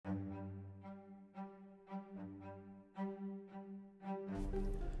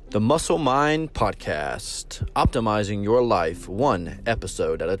The Muscle Mind Podcast, optimizing your life one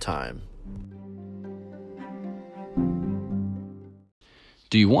episode at a time.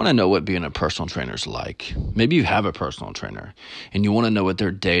 Do you want to know what being a personal trainer is like? Maybe you have a personal trainer and you want to know what their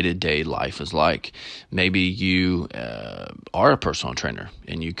day-to-day life is like. Maybe you are a personal trainer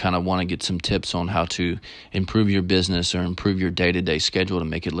and you kind of want to get some tips on how to improve your business or improve your day-to-day schedule to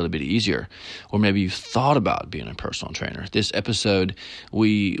make it a little bit easier. Or maybe you've thought about being a personal trainer. This episode,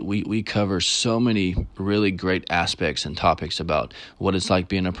 we cover so many really great aspects and topics about what it's like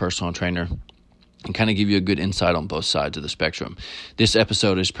being a personal trainer, and kind of give you a good insight on both sides of the spectrum. This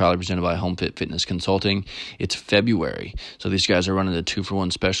episode is proudly presented by HomeFit Fitness Consulting. It's February, so these guys are running the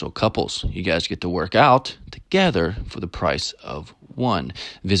 2-for-1 special. Couples, you guys get to work out together for the price of one.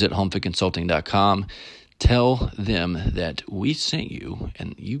 Visit homefitconsulting.com. Tell them that we sent you,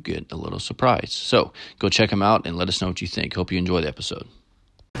 and you get a little surprise. So go check them out and let us know what you think. Hope you enjoy the episode.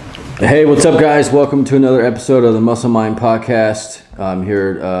 Hey, what's up, guys? Welcome to another episode of the Muscle Mind Podcast. I'm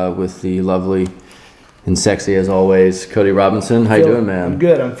here with the lovely and sexy, as always, Cody Robinson. How you doing, man? I'm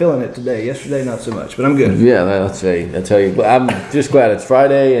good. I'm feeling it today. Yesterday, not so much, but I'm good. Yeah, I tell you. I'm just glad it's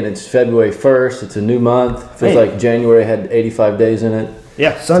Friday and it's February 1st. It's a new month. Feels like January had 85 days in it.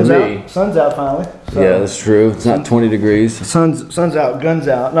 Yeah, sun's out. Sun's out finally. So yeah, that's true. It's not 20 degrees. Sun's out, guns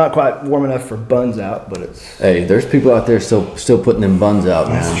out. Not quite warm enough for buns out, but it's... Hey, there's people out there still putting them buns out,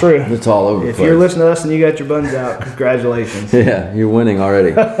 man. That's true. It's all over the place. If you're listening to us and you got your buns out, congratulations. Yeah, you're winning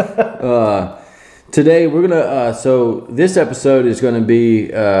already. Today we're gonna so this episode is gonna be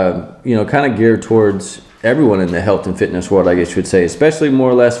kind of geared towards everyone in the health and fitness world, I guess you would say, especially more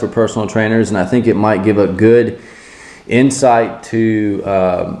or less for personal trainers, and I think it might give a good insight to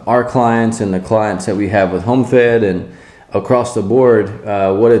our clients and the clients that we have with HomeFit and across the board,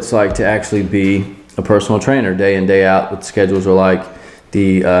 what it's like to actually be a personal trainer day in, day out, what schedules are like,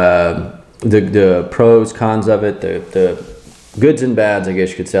 the pros, cons of it, the goods and bads, I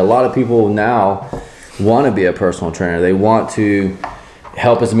guess you could say. A lot of people now want to be a personal trainer. They want to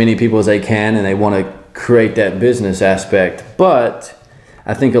help as many people as they can, and they want to create that business aspect. But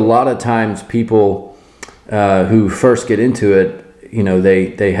I think a lot of times people who first get into it,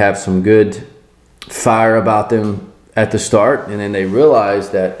 they have some good fire about them at the start, and then they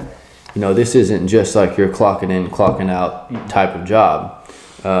realize that, this isn't just like your clocking in, clocking out type of job.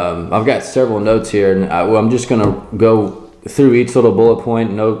 I've got several notes here, and I'm just going to go through each little bullet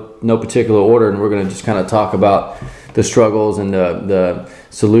point, no particular order, and we're going to just kind of talk about the struggles and the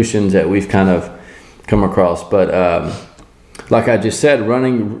solutions that we've kind of come across. But like I just said,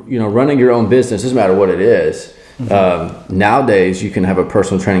 running your own business, doesn't matter what it is. Nowadays, you can have a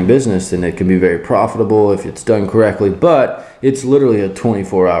personal training business, and it can be very profitable if it's done correctly. But it's literally a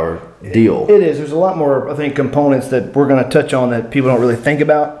 24-hour deal. It is. There's a lot more, I think, components that we're going to touch on that people don't really think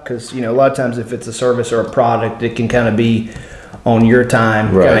about, because a lot of times if it's a service or a product, it can kind of be on your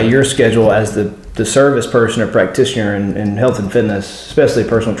time, right, kind of your schedule as the service person or practitioner in health and fitness, especially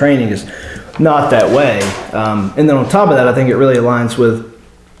personal training, is not that way. And then on top of that, I think it really aligns with,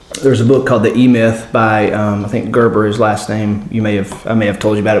 there's a book called The E-Myth by, I think Gerber, his last name. I may have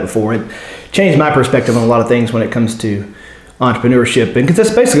told you about it before. It changed my perspective on a lot of things when it comes to entrepreneurship, and because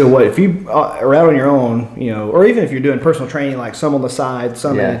that's basically what, if you are out on your own, or even if you're doing personal training, like some on the side,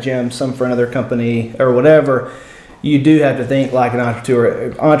 some in a gym, some for another company or whatever, you do have to think like an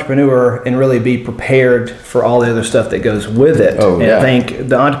entrepreneur and really be prepared for all the other stuff that goes with it. I think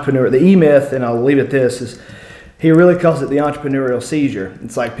the E-Myth, and I'll leave it at this, is he really calls it the entrepreneurial seizure.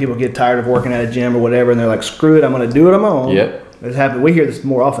 It's like people get tired of working at a gym or whatever, and they're like, screw it, I'm going to do it on my own. Yep. We hear this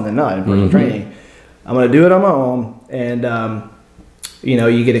more often than not in personal training. I'm going to do it on my own, and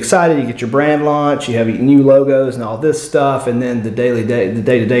you get excited, you get your brand launch, you have new logos and all this stuff, and then the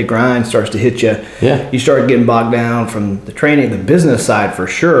day-to-day grind starts to hit you. Yeah. You start getting bogged down from the training. The business side, for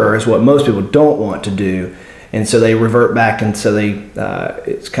sure, is what most people don't want to do, and so they revert back, and so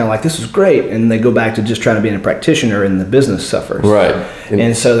it's kind of like, this is great, and they go back to just trying to be a practitioner, and the business suffers. Right.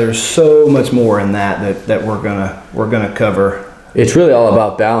 And so there's so much more in that we're gonna cover. It's really all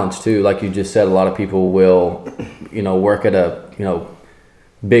about balance too. Like you just said, a lot of people will, work at a,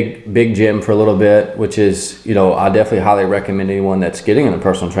 big gym for a little bit, which is, I definitely highly recommend anyone that's getting into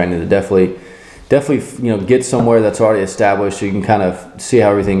personal training to definitely, get somewhere that's already established so you can kind of see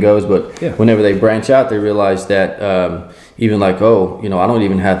how everything goes. But whenever they branch out, they realize that even like, I don't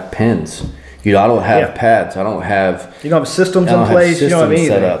even have pens. I don't have pads. I don't have. You don't have systems in place. You don't have anything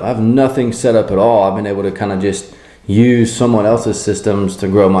set up. I have nothing set up at all. I've been able to kind of just use someone else's systems to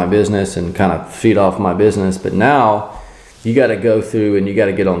grow my business and kind of feed off my business. But now you got to go through and you got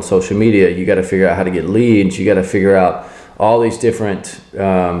to get on social media. You got to figure out how to get leads. You got to figure out all these different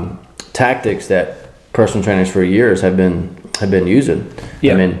tactics that personal trainers for years have been using.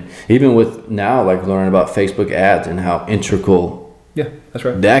 Yeah. I mean, even with now, like learning about Facebook ads and how integral that's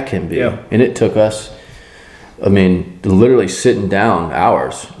right. that can be. Yeah. And it took us, I mean, literally sitting down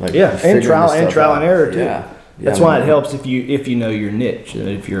hours. Like and trial and error too. Yeah. That's why it helps if you know your niche.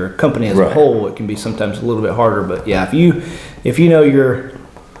 If you're a company as a whole, it can be sometimes a little bit harder. But yeah, if you know your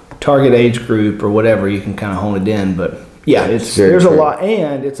target age group or whatever, you can kind of hone it in. But yeah, there's a lot,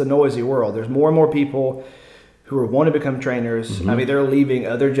 and it's a noisy world. There's more and more people who want to become trainers. Mm-hmm. I mean, they're leaving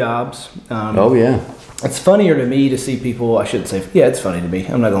other jobs. It's funnier to me to see people. I shouldn't say. Yeah, it's funny to me.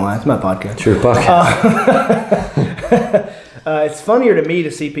 I'm not gonna lie. It's my podcast. It's your podcast. It's funnier to me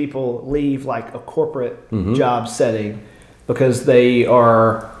to see people leave like a corporate job setting because they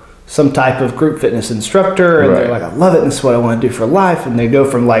are some type of group fitness instructor and they're like, I love it, and this is what I want to do for life, and they go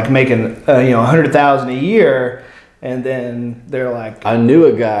from like making $100,000 a year, and then they're like, I knew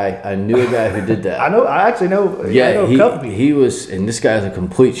a guy who did that. I actually know. Yeah, I know a couple people. He was, and this guy's a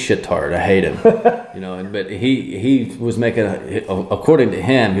complete shit-tard. I hate him. But he was making, according to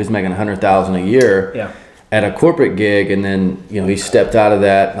him, he was making $100,000 a year. Yeah. At a corporate gig, and then he stepped out of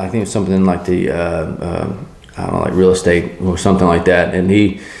that. I think it was something like the I don't know, like real estate or something like that. And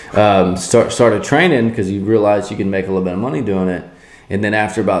he started training because he realized you can make a little bit of money doing it. And then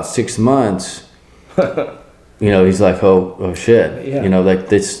after about 6 months, he's like, oh shit, like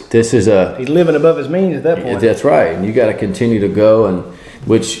this is he's living above his means at that point. That's right, and you got to continue to go, and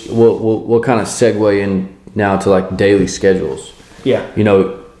which we'll kind of segue in now to like daily schedules. Yeah.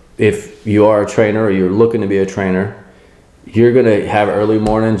 If you are a trainer or you're looking to be a trainer, you're going to have early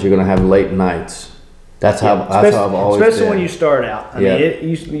mornings, you're going to have late nights. That's how I've always been. Especially when you start out. I mean,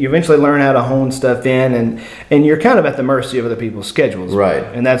 you eventually learn how to hone stuff in, and you're kind of at the mercy of other people's schedules. Right.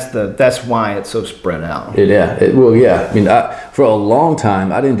 And that's why it's so spread out. I mean, for a long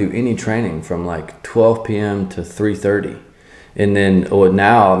time, I didn't do any training from like 12 p.m. to 3:30. And then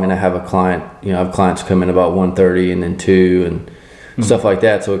now, I mean, I have a client, I have clients come in about 1:30 and then 2 and stuff like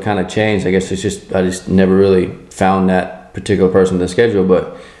that. So it kind of changed. I guess I just never really found that particular person to schedule.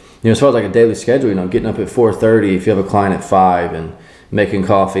 But as far as like a daily schedule, getting up at 4:30 if you have a client at 5 and making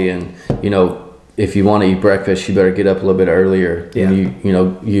coffee, and if you want to eat breakfast, you better get up a little bit earlier. Yeah. And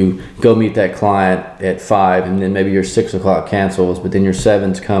you go meet that client at 5, and then maybe your 6 o'clock cancels, but then your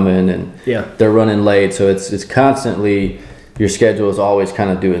 7's coming and they're running late. So it's constantly, your schedule is always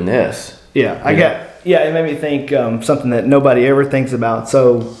kind of doing this. Yeah, it made me think something that nobody ever thinks about.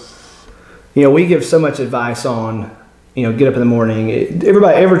 So, we give so much advice on, get up in the morning.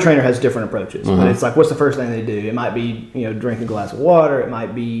 Every trainer has different approaches. But it's like, what's the first thing they do? It might be, drink a glass of water. It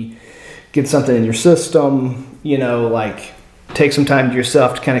might be get something in your system, like take some time to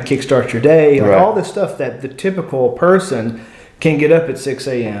yourself to kind of kickstart your day. Like all this stuff that the typical person can get up at 6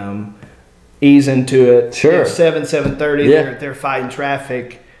 a.m., ease into it. Sure. 7:30, they're fighting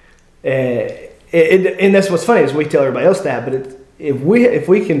traffic. And that's what's funny is we tell everybody else that, but if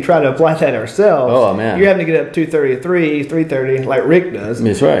we can try to apply that ourselves, you're having to get up 2:30 or 3:30 like Rick does.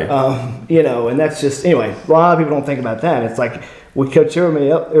 That's right. And that's just, anyway, a lot of people don't think about that. It's like we coach everybody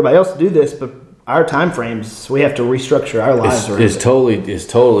else to do this, but our time frames, we have to restructure our lives. It's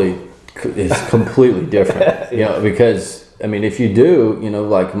completely different. Because I mean, if you do,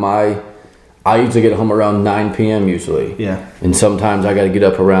 like I usually get home around 9 p.m. usually. Yeah. And sometimes I got to get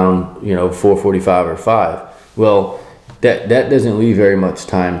up around, 4:45 or 5. Well, that doesn't leave very much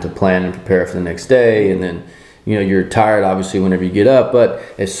time to plan and prepare for the next day. And then, you're tired obviously whenever you get up, but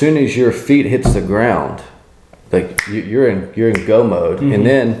as soon as your feet hits the ground, like you're in go mode. And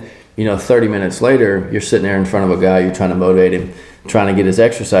then, 30 minutes later, you're sitting there in front of a guy, you're trying to motivate him, trying to get his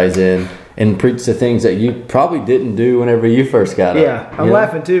exercise in, and preach the things that you probably didn't do whenever you first got up. Yeah, I'm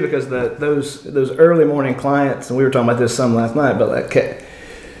laughing too because those early morning clients, and we were talking about this some last night, but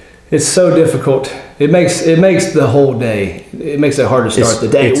it's so difficult. It makes the whole day. It makes it hard to start the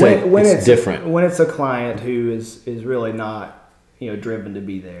day. It's different when it's a client who is really not driven to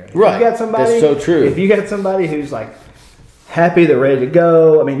be there. Right. You got somebody. That's so true. If you got somebody who's like happy, they're ready to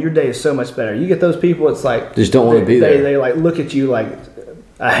go. I mean, your day is so much better. You get those people, it's like just don't want to be there. They like look at you like,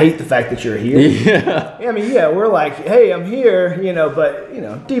 I hate the fact that you're here. Yeah. I mean, we're like, hey, I'm here, but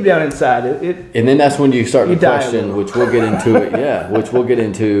deep down inside it. And then that's when you start to question, which we'll get into it. Yeah, which we'll get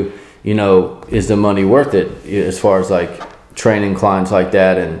into. Is the money worth it? As far as like training clients like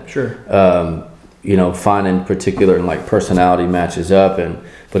that, and sure. Finding particular and like personality matches up,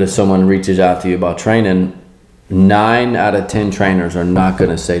 but if someone reaches out to you about training, 9 out of 10 trainers are not going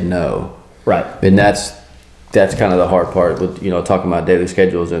to say no. Right. And that's kind of the hard part with talking about daily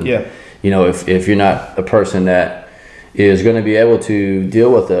schedules, and if you're not a person that is going to be able to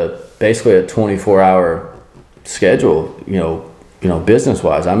deal with basically a 24-hour schedule, business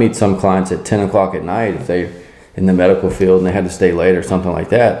wise. I meet some clients at 10 o'clock at night if they're in the medical field and they had to stay late or something like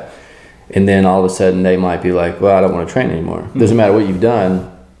that. And then all of a sudden they might be like, well, I don't want to train anymore. Doesn't matter what you've done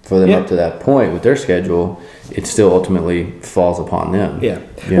for them up to that point with their schedule, it still ultimately falls upon them. Yeah.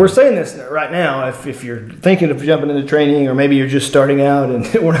 We're saying this right now, if you're thinking of jumping into training, or maybe you're just starting out, and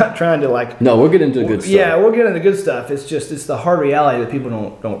we're not trying to No, we'll get into the good stuff. Yeah, we'll get into the good stuff. It's the hard reality that people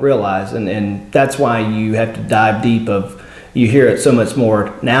don't realize, and that's why you have to dive deep you hear it so much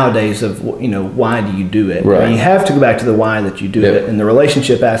more nowadays of, why do you do it? Right. And you have to go back to the why that you do it, and the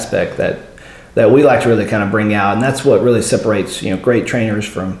relationship aspect that we like to really kind of bring out. And that's what really separates, great trainers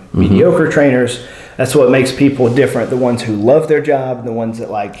from mediocre trainers. That's what makes people different. The ones who love their job, and the ones that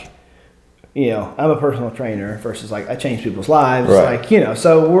I'm a personal trainer versus I change people's lives. Right.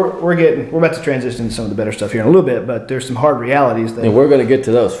 So we're about to transition to some of the better stuff here in a little bit, but there's some hard realities that and we're going to get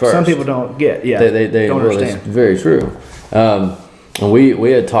to those first. Some people don't get. Yeah. They don't really understand. Very true. And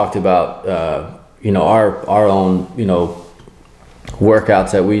we had talked about, our own,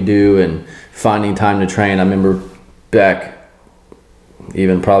 workouts that we do and finding time to train. I remember back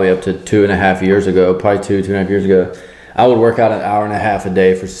even probably up to 2.5 years ago, probably 2.5 years ago, I would work out an hour and a half a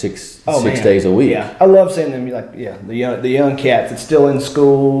day for six days a week. Yeah, I love seeing them the young cats that's still in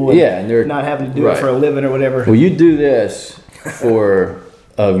school. And they're not having to do it for a living or whatever. Well, you do this for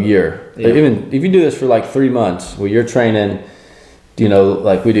a year. Even if you do this for 3 months, where you're training, we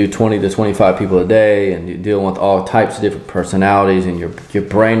do 20 to 25 people a day, and you're dealing with all types of different personalities, and your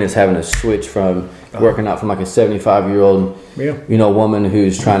brain is having to switch from working out from a 75-year-old woman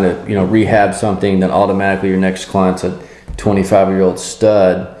who's trying to rehab something, then automatically your next client's a 25-year-old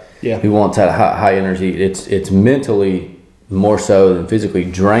stud who wants that high energy. It's mentally more so than physically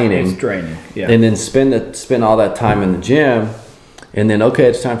draining. It's draining. Yeah. And then spend all that time in the gym, and then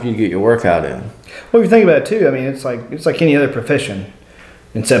it's time for you to get your workout in. Well, if you think about it too, I mean, it's like any other profession,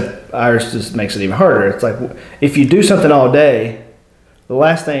 except ours just makes it even harder. It's like if you do something all day,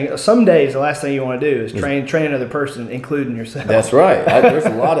 some days the last thing you want to do is train another person, including yourself. That's right. There's a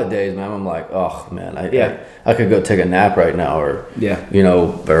lot of days, man, I'm like, oh man, I could go take a nap right now, or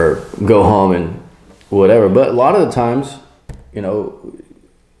or go home and whatever. But a lot of the times,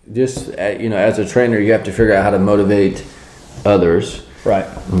 just as a trainer, you have to figure out how to motivate others. Right.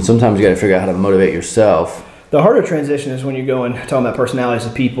 And sometimes you got to figure out how to motivate yourself. The harder transition is when you go and talking about personalities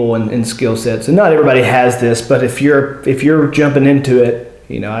of people and skill sets. And not everybody has this, but if you're jumping into it,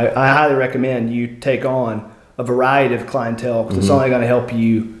 I highly recommend you take on a variety of clientele, because it's only going to help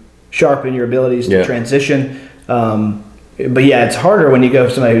you sharpen your abilities to transition. But it's harder when you go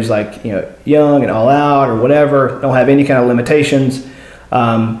to somebody who's young and all out or whatever, don't have any kind of limitations.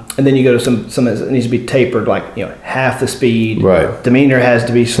 And then you go to some that needs to be tapered, half the speed. Right. Demeanor has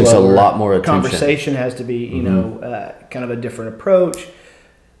to be slower. It's a lot more attention. Conversation has to be, kind of a different approach.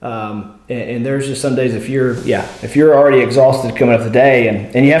 And there's just some days if you're already exhausted coming up the day,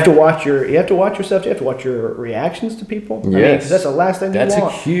 and you have to watch yourself. You have to watch your reactions to people. Yes. 'Cause that's the last thing you want. That's a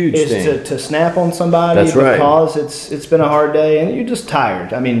huge thing. Is to snap on somebody because it's been a hard day and you're just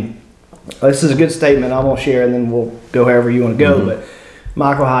tired. I mean, this is a good statement I'm gonna share, and then we'll go however you want to go. But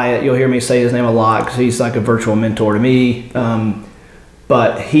Michael Hyatt, you'll hear me say his name a lot because he's like a virtual mentor to me.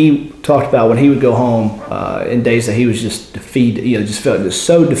 But he talked about when he would go home in days that he was just defeated, just felt just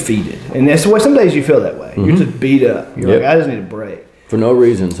so defeated. And that's why some days you feel that way. You're just beat up. You're like, I just need a break. For no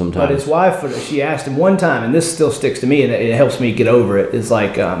reason sometimes. But his wife, she asked him one time, and this still sticks to me, and it helps me get over it. It's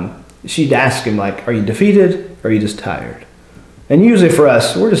like she'd ask him, are you defeated or are you just tired? And usually for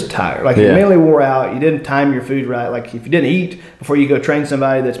us, we're just tired. You're mentally wore out. You didn't time your food right. If you didn't eat before you go train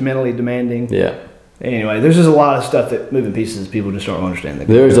somebody that's mentally demanding. Yeah. Anyway, there's just a lot of stuff that moving pieces people just don't understand.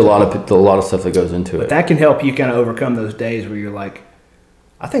 There's a lot of stuff that goes into it. But that can help you kind of overcome those days where you're like,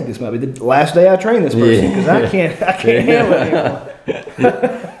 I think this might be the last day I train this person because I can't handle it anymore.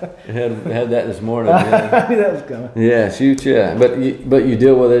 had that this morning. I knew that was coming. Yeah, shoot, yeah. But you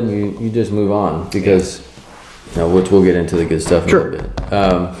deal with it and you just move on because. Which we'll get into the good stuff in a little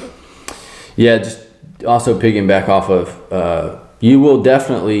bit. Just also picking back off of, you will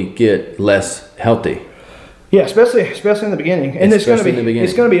definitely get less healthy. Yeah, especially in the beginning, and it's going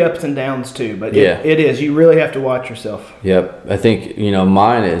to be ups and downs too. But it is. You really have to watch yourself. Yep, I think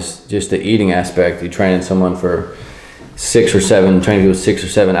mine is just the eating aspect. You're training someone for 6 or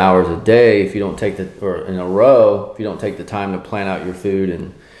 7 hours a day. If you don't take or in a row, if you don't take the time to plan out your food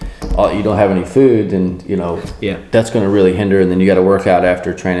and you don't have any food, then that's going to really hinder, and then you got to work out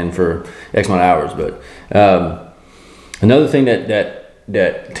after training for X amount of hours. But another thing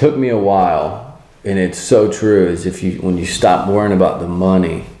that took me a while and it's so true, is when you stop worrying about the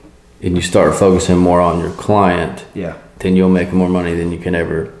money and you start focusing more on your client, Yeah. then you'll make more money than you can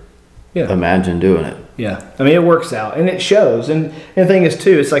ever imagine doing it. Yeah. I mean, it works out and it shows. And the thing is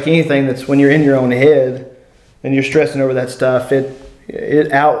too, it's like anything that's when you're in your own head and you're stressing over that stuff,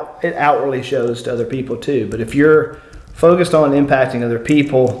 it outwardly shows to other people too. But if you're focused on impacting other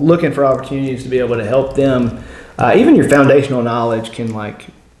people, looking for opportunities to be able to help them, even your foundational knowledge can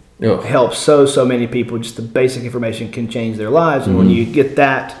help so many people. Just the basic information can change their lives. And when you get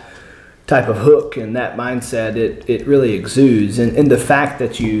that type of hook and that mindset, it really exudes. And the fact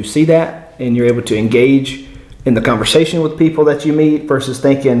that you see that and you're able to engage in the conversation with people that you meet versus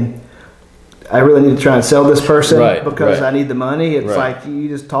thinking, I really need to try and sell this person because I need the money. It's like you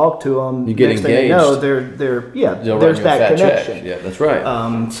just talk to them. You get next engaged. Thing you know, there's that connection. Yeah, that's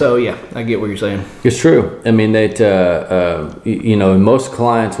right. So yeah, I get what you're saying. It's true. I mean, most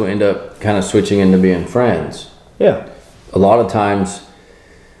clients will end up kind of switching into being friends. Yeah. A lot of times,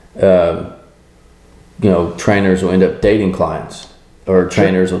 trainers will end up dating clients, or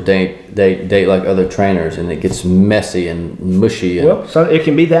trainers will date like other trainers, and it gets messy and mushy. So it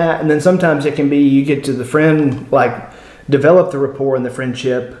can be that, and then sometimes it can be you get to the friend, like develop the rapport and the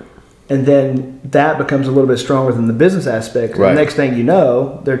friendship, and then that becomes a little bit stronger than the business aspect. Right. The next thing you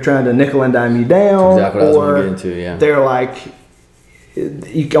know, they're trying to nickel and dime you down, exactly what I was going to get into. Yeah, they're like,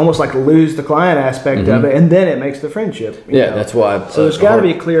 you almost like lose the client aspect of it, and then it makes the friendship. You know? That's why. So there's got to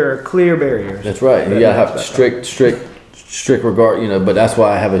be clear barriers. That's right. You got to have strict regard, but that's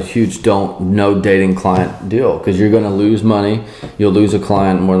why I have a huge no dating client deal, because you're going to lose money, you'll lose a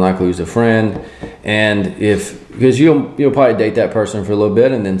client, more than likely lose a friend, and because you'll probably date that person for a little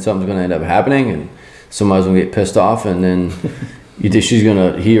bit, and then something's going to end up happening, and somebody's going to get pissed off, and then he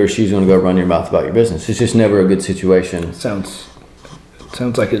or she's going to go run your mouth about your business. It's just never a good situation. Sounds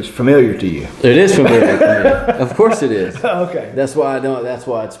like it's familiar to you. It is familiar to me. Of course it is. Okay. That's why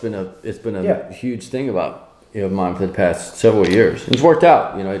it's been a huge thing about mine for the past several years. It's worked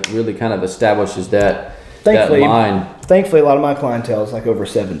out. It really kind of establishes that line. Thankfully, a lot of my clientele is like over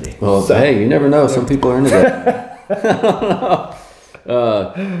 70. Well, hey, you never know. Some people are into that.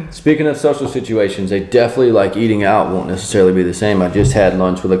 Speaking of social situations, they definitely like eating out won't necessarily be the same. I just had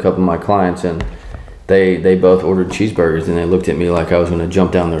lunch with a couple of my clients, and they both ordered cheeseburgers, and they looked at me like I was going to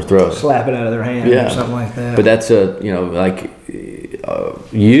jump down their throat, slap it out of their hand, or something like that. But that's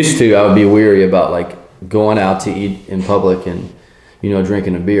used to, I would be weary about like going out to eat in public and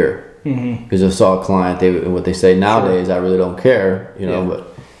drinking a beer, because I saw a client, what they say nowadays, I really don't care, but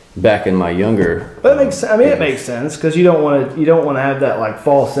back in my younger, but it makes sense, because you don't want to have that like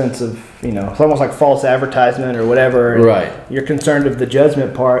false sense of it's almost like false advertisement or whatever, right? You're concerned of the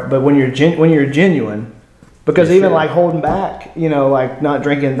judgment part, but when you're genuine, because even like holding back, like not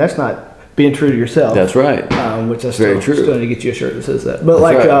drinking, that's not being true to yourself. That's right. Which is very true. Still need to get you a shirt that says that, but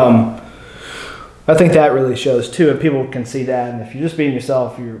that's right. I think that really shows too, and people can see that. And if you're just being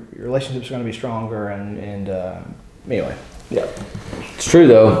yourself, your relationships are going to be stronger. And anyway, yeah, it's true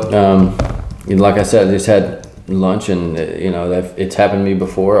though. Like I said, I just had lunch, and it's happened to me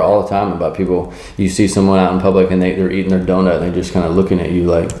before all the time about people. You see someone out in public, and they're eating their donut, and they're just kind of looking at you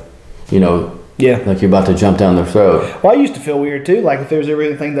like, like you're about to jump down their throat. Well, I used to feel weird too. Like if there was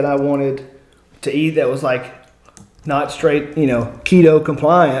everything that I wanted to eat that was like not straight, keto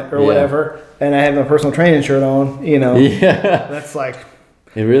compliant or whatever, and I have my personal training shirt on, that's like,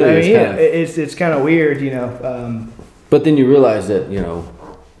 it really is. It's kind of weird, but then you realize that, you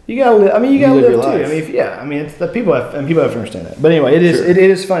gotta live. You gotta live too. Life. It's the people have to understand that. But anyway, it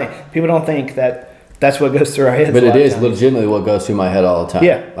is funny. People don't think that's what goes through our heads. But it is legitimately what goes through my head all the time.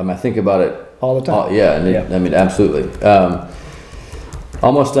 Yeah. I think about it all the time. Absolutely.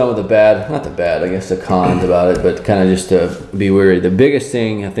 Almost done with the cons about it, but kind of just to be wary. The biggest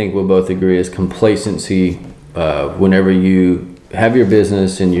thing I think we'll both agree is complacency. Whenever you have your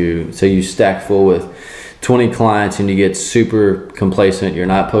business and you stack full with 20 clients and you get super complacent, you're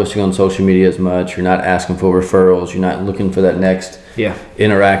not posting on social media as much, you're not asking for referrals, you're not looking for that next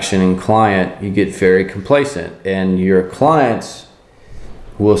interaction and client, you get very complacent, and your clients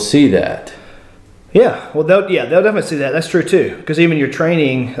will see that. Yeah, well, they'll definitely see that. That's true too, because even your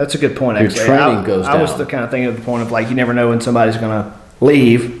training, that's a good point. Actually, your training goes down. I was the kind of thinking of the point of like you never know when somebody's gonna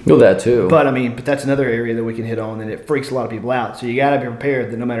leave. Well, that too. But I mean, but that's another area that we can hit on, and it freaks a lot of people out. So you got to be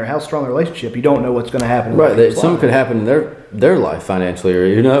prepared that no matter how strong the relationship, you don't know what's going to happen. Right, something could happen in their life financially,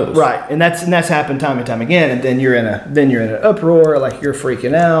 or who knows. Right, and that's happened time and time again. And then you're in an uproar, like you're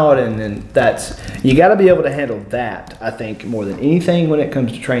freaking out, and then you got to be able to handle that. I think more than anything when it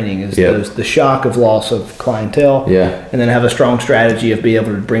comes to training is the shock of loss of clientele. Yeah, and then have a strong strategy of being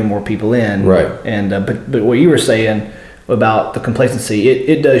able to bring more people in. Right, and but what you were saying about the complacency,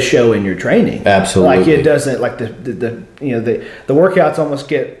 it does show in your training. Absolutely. Like it doesn't, like the workouts almost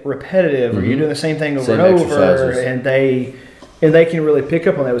get repetitive, or you're doing the same thing over and over, and they can really pick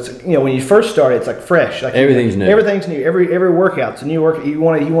up on that. It's, when you first start, it's like fresh. Like everything's new. Everything's new. Every workout's a new work. You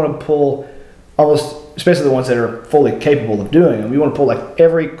want to pull almost, especially the ones that are fully capable of doing them. You want to pull like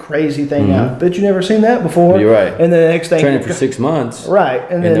every crazy thing out. Bet you never seen that before. You're right. And then the next thing, training for 6 months. Right.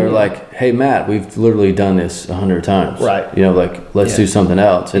 And then they're like, "Hey Matt, we've literally done this 100 times. Right. Like let's do something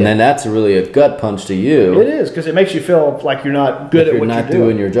else." And then that's really a gut punch to you. It is, because it makes you feel like you're not good at what you're doing.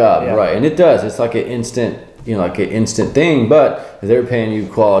 Doing your job. Yeah. Right. And it does. It's like an instant. Like an instant thing, but they're paying you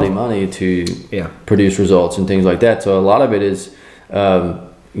quality money to produce results and things like that. So a lot of it is,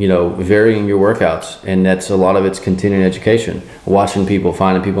 varying your workouts, and that's a lot of it's continuing education, watching people,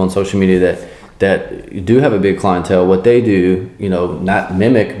 finding people on social media that do have a big clientele. What they do, not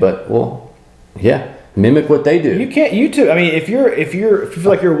mimic, but mimic what they do. You can't. You too. I mean, if you feel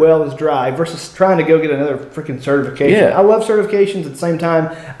like your well is dry versus trying to go get another freaking certification. Yeah. I love certifications. At the same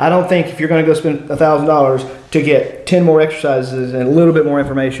time, I don't think if you're going to go spend $1,000 to get 10 more exercises and a little bit more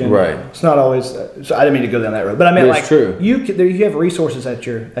information, right? It's not always. So I didn't mean to go down that road, but I mean, like, true. You have resources at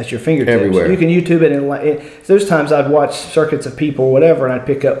your fingertips everywhere. You can YouTube it, and there's times I'd watch circuits of people, or whatever, and I'd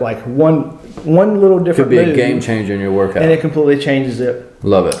pick up like one little different. Could be a game changer in your workout, and it completely changes it.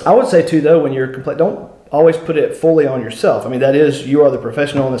 Love it. I would say too, though, when you're don't always put it fully on yourself. I mean, you are the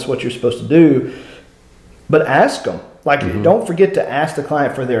professional, and that's what you're supposed to do. But ask them. Like, don't forget to ask the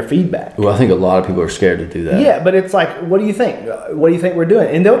client for their feedback. Well, I think a lot of people are scared to do that. Yeah, but it's like, what do you think? What do you think we're doing?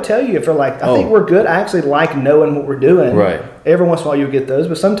 And they'll tell you if they're like, I think we're good. I actually like knowing what we're doing. Right. Every once in a while you'll get those,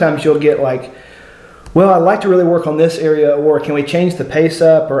 but sometimes you'll get like, well, I'd like to really work on this area, or can we change the pace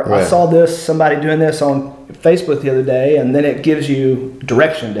up? Or I saw somebody doing this on Facebook the other day, and then it gives you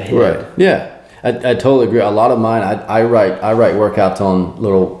direction to hit. Right. Yeah. I totally agree. A lot of mine, I write workouts on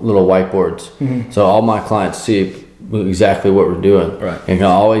little whiteboards, so all my clients see exactly what we're doing. Right. And can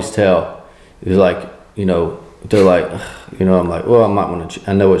always tell. It's like, they're like, I'm like, well, I might want to.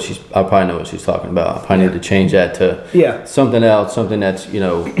 I probably know what she's talking about. I probably need to change that to something else, something that's a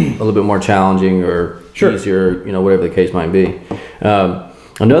little bit more challenging or easier, whatever the case might be.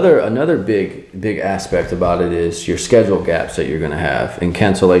 Another big aspect about it is your schedule gaps that you're going to have and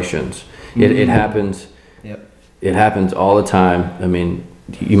cancellations. It happens. Yep. It happens all the time. I mean,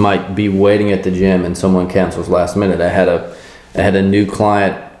 you might be waiting at the gym and someone cancels last minute. I had a new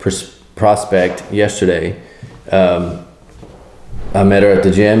client prospect yesterday. I met her at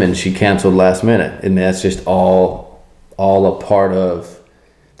the gym and she canceled last minute, and that's just all a part of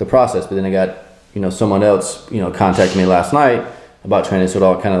the process. But then I got someone else contacted me last night about training, so it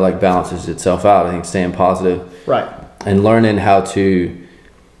all kind of like balances itself out. I think staying positive, right, and learning how to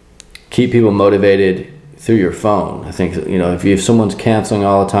keep people motivated through your phone. I think if someone's canceling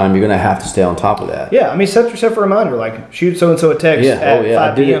all the time, you're gonna have to stay on top of that. Yeah, I mean, set yourself a reminder, like shoot so and so a text at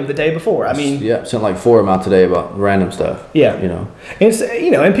 5 p.m. the day before. I mean, sent like 4 of them out today about random stuff. Yeah, and it's,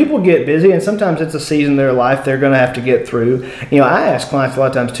 and people get busy, and sometimes it's a season of their life they're gonna have to get through. I ask clients a lot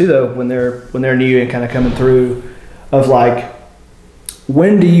of times too, though, when they're new and kind of coming through, of like,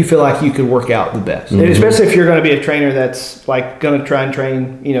 when do you feel like you could work out the best? Mm-hmm. Especially if you're going to be a trainer that's like going to try and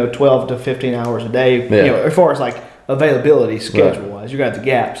train, 12 to 15 hours a day, as far as like availability schedule wise, you're going to have the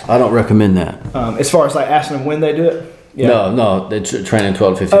gaps. I don't recommend that. As far as like asking them when they do it. Yeah. No, they're training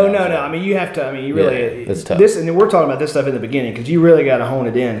 12 to 15 hours. No. I mean, you have to, you really, that's tough. And we're talking about this stuff in the beginning, because you really got to hone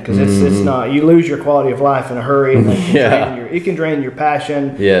it in, because it's not, you lose your quality of life in a hurry, and it can drain your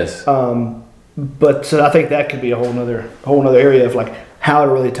passion. Yes. But I think that could be a whole nother area of like, how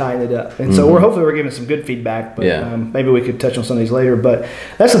to really tighten it up. And so we're giving some good feedback, but maybe we could touch on some of these later. But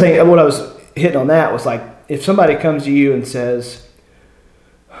that's the thing, what I was hitting on that was like, if somebody comes to you and says,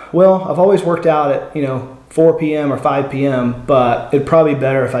 well, I've always worked out at, 4 p.m. or 5 p.m., but it'd probably be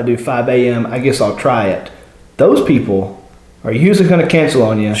better if I do 5 a.m. I guess I'll try it. Those people are usually going to cancel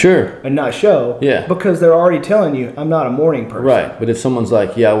on you. Sure. And not show. Yeah. Because they're already telling you, I'm not a morning person. Right. But if someone's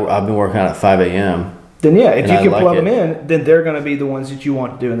like, I've been working out at 5 a.m., then if you can plug them in, then they're going to be the ones that you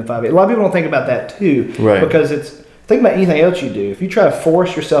want to do in the 5 a.m. A lot of people don't think about that too, right? Because think about anything else you do. If you try to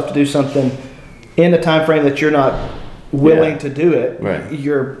force yourself to do something in a time frame that you're not willing Yeah. to do it, Right.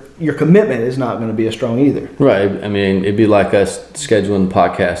 your commitment is not going to be as strong either. Right. I mean, it'd be like us scheduling the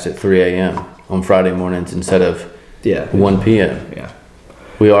podcast at 3 a.m. on Friday mornings instead of Yeah. 1 p.m. Yeah.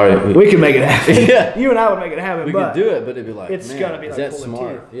 We We can make it happen. Yeah. You and I would make it happen. we but could do it, but it'd be like, it's man, gotta be is like that pulling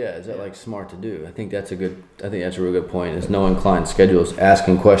smart? teeth. Yeah, is that like smart to do? I think that's a real good point. Is knowing client schedules,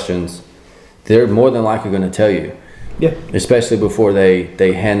 asking questions. They're more than likely going to tell you. Yeah. Especially before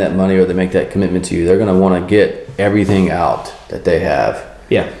they hand that money or they make that commitment to you. They're going to want to get everything out that they have.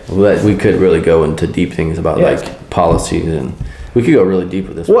 Yeah. We could really go into deep things about Yeah. like policies, and we could go really deep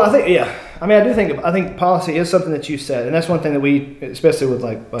with this. Well, I think policy is something that you said, and that's one thing that we, especially with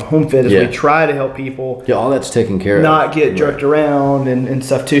like Home Fit, is Yeah. we try to help people Yeah, all that's taken care of. not get jerked around and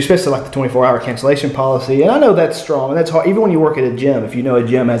stuff too, especially like the 24-hour cancellation policy. And I know that's strong, and that's hard. Even when you work at a gym, if you know a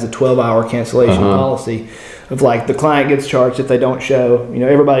gym has a 12-hour cancellation policy of like the client gets charged if they don't show,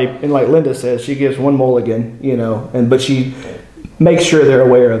 everybody, and like Linda says, she gives one mulligan, but she makes sure they're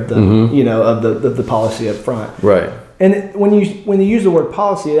aware of the, of the policy up front. Right. And when you use the word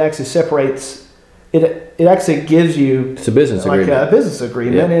policy, it actually separates. It actually gives you It's a business like agreement. a business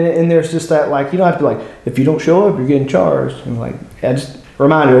agreement, Yeah. and there's just that like you don't have to be like if you don't show up, you're getting charged. And like I just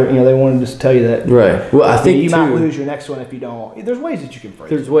reminder, they wanted to tell you that. Right. Well, I think you too, might lose your next one if you don't. There's ways that you can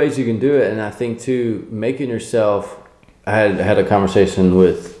phrase there's it. ways you can do it, and I think too, making yourself. I had a conversation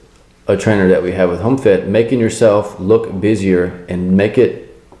with a trainer that we have with Home Fit, making yourself look busier and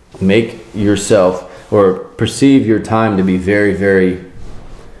make yourself or perceive your time to be very, very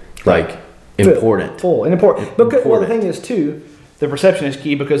like important. Full and important. Because well, the Important. thing is too, the perception is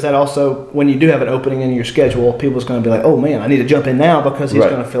key because that also when you do have an opening in your schedule, people's going to be like, oh man, I need to jump in now because he's Right.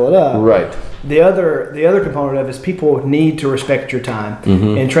 going to fill it up. Right. The other component of it is people need to respect your time,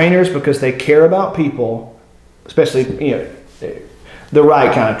 Mm-hmm. and trainers because they care about people, especially the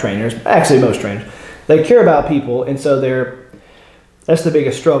right kind of trainers. Actually, most trainers they care about people, and so that's the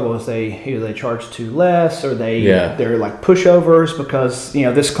biggest struggle is either they charge too less or they're like pushovers because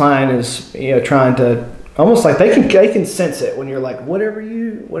this client is trying to almost like they can sense it when you're like whatever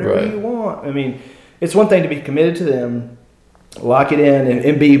you want. I mean, it's one thing to be committed to them, lock it in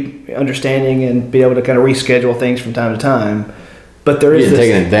and be understanding and be able to kind of reschedule things from time to time. But there is Getting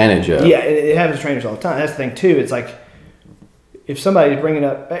taken advantage of. Yeah, it happens to trainers all the time. That's the thing too. It's like if somebody's bringing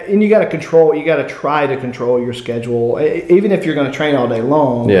up, and you got to try to control your schedule. Even if you're going to train all day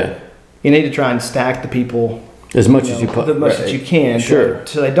long, Yeah. you need to try and stack the people As much as you put. the most that you can, Sure.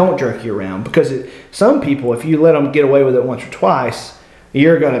 so they don't jerk you around. Because some people, if you let them get away with it once or twice,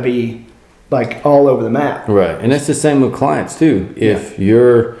 you're going to be like all over the map. Right, and that's the same with clients too. If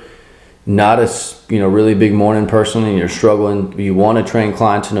you're not a really big morning person and you're struggling, you want to train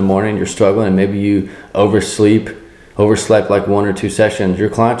clients in the morning, you're struggling, and maybe you overslept like 1 or 2 sessions, your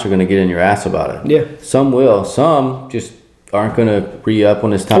clients are going to get in your ass about it. Yeah. Some will, some just aren't going to re-up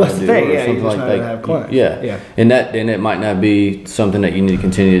when it's time Well, that's to the do thing, or yeah, something you're just like not gonna have clients. Yeah, Yeah. and it might not be something that you need to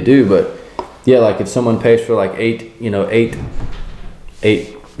continue to do, but yeah, like if someone pays for like eight,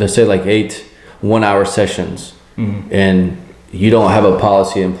 let's say like 8 1-hour sessions, and you don't have a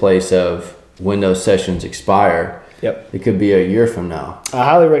policy in place of when those sessions expire. Yep. It could be a year from now. I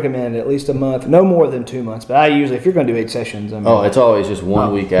highly recommend at least a month, no more than 2 months. But I usually, if you're going to do 8 sessions, I mean, Oh, it's always just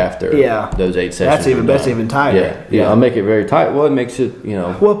 1 week after Yeah. those 8 sessions. that's are even done. tighter. Yeah, I'll make it very tight. Well, it makes it,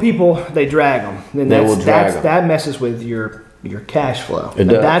 well, people they drag them. Then They will drag 'em. that messes with your cash flow. It And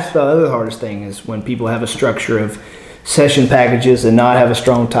does. That's the other hardest thing is when people have a structure of session packages and not have a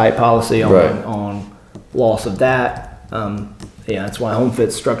strong tight policy on Right. on loss of that. That's why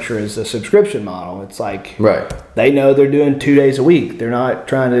HomeFit's structure is a subscription model. It's like Right. they know they're doing 2 days a week. They're not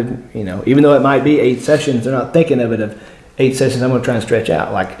trying to, even though it might be 8 sessions, they're not thinking of it of 8 sessions I'm going to try and stretch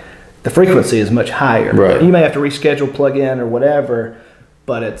out. Like the frequency is much higher. Right. You may have to reschedule, plug in, or whatever,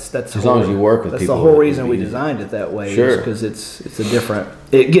 but that's As long as you work with that's people, the whole it reason can we be- designed it that way. Sure. Because it's a different.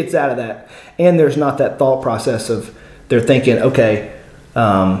 It gets out of that, and there's not that thought process of they're thinking, okay.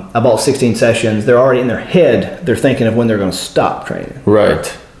 I bought 16 sessions. They're already in their head. They're thinking of when they're going to stop training.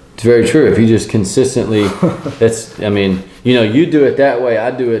 Right. It's very true. If you just consistently, you do it that way.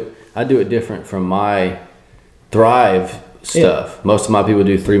 I do it different from my Thrive stuff. Most of my people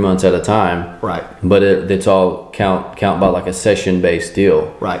do 3 months at a time. Right. But it's all count by like a session based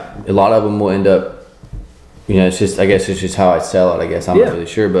deal. Right. A lot of them will end up. I guess it's just how I sell it. I guess I'm Yeah. not really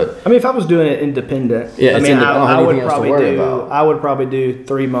sure, but I mean, if I was doing it independent, Yeah, I it's mean, I don't have I would anything else to probably worry do. about. I would probably do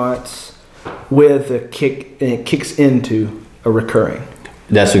 3 months with a kick, and it kicks into a recurring.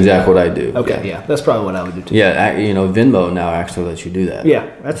 that's exactly what I do. Okay, yeah, that's probably what I would do too. Yeah, Venmo now actually lets you do that. Yeah,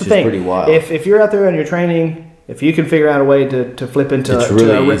 that's which the thing. is pretty wild. If you're out there and you're training, if you can figure out a way to flip into It's to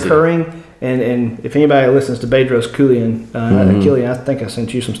really a easy. recurring, And if anybody listens to Bedros Keuilian, I think I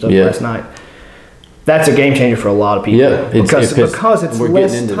sent you some stuff last night. That's a game changer for a lot of people. Yeah, because it's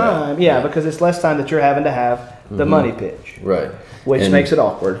less time. Yeah, because it's less time that you're having to have the money pitch. Right. Which makes it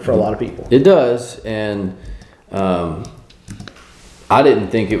awkward for a lot of people. It does, and I didn't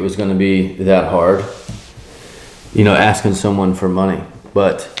think it was going to be that hard, asking someone for money.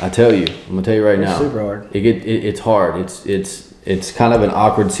 But I tell you, I'm gonna tell you right now, super hard. It's hard. It's kind of an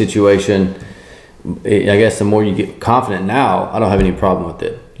awkward situation. I guess the more you get confident now, I don't have any problem with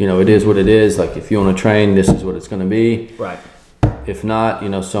it. It is what it is. Like, if you want to train, this is what it's going to be. Right. If not,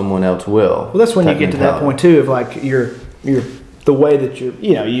 someone else will. Well, that's when you get to that point too of like you're the way that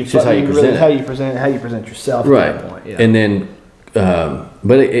it's just how you present how you present yourself. Right. At that point. Yeah. And then,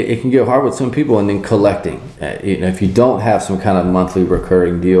 but it can get hard with some people. And then collecting. If you don't have some kind of monthly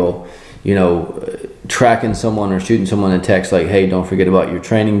recurring deal, tracking someone or shooting someone a text like, hey, don't forget about your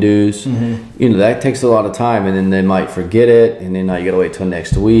training dues. That takes a lot of time, and then they might forget it, and then now you got to wait till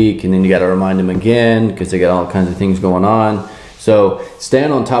next week, and then you got to remind them again because they got all kinds of things going on. So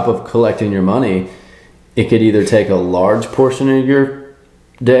staying on top of collecting your money, it could either take a large portion of your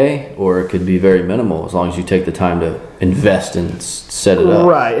day, or it could be very minimal as long as you take the time to invest and set it up.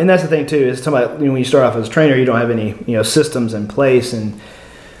 Right, and that's the thing too, is when you start off as a trainer, you don't have any systems in place, and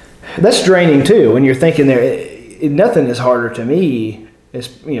that's draining too. When you're thinking nothing is harder to me,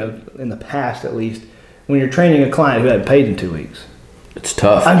 in the past at least, when you're training a client who hadn't paid in 2 weeks. It's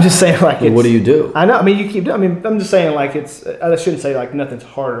tough. I'm just saying, like, what do you do? I know. I mean, I'm just saying, like, I shouldn't say like nothing's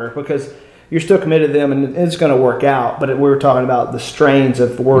harder, because you're still committed to them and it's going to work out. But we were talking about the strains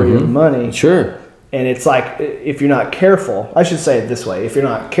of worry of money. Sure. And it's like, if you're not careful, I should say it this way: if you're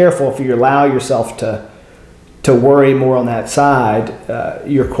not careful, if you allow yourself to worry more on that side,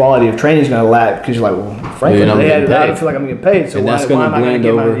 your quality of training is going to lack, because you're like, well, frankly, I don't feel like I'm getting paid, so and why am I going to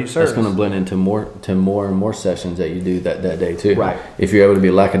get my new service? That's going to blend into more and more sessions that you do that day too. Right. If you're able to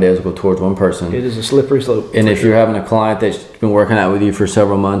be lackadaisical towards one person. It is a slippery slope. And if you're having a client that's been working out with you for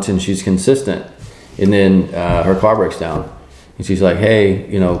several months and she's consistent, and then her car breaks down, and she's like, hey,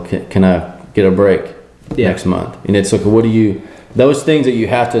 can I get a break next month? And it's like, those things that you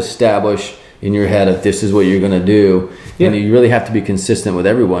have to establish in your head of this is what you're going to do. And you really have to be consistent with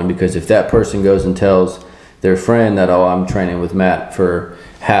everyone, because if that person goes and tells their friend that, oh, I'm training with Matt for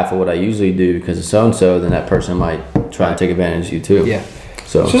half of what I usually do because of so-and-so, then that person might try and take advantage of you too. Yeah.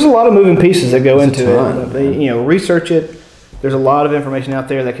 So there's a lot of moving pieces that go into it. Research it. There's a lot of information out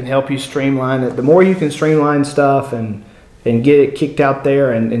there that can help you streamline it. The more you can streamline stuff and get it kicked out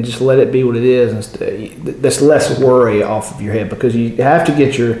there and just let it be what it is, and that's less worry off of your head, because you have to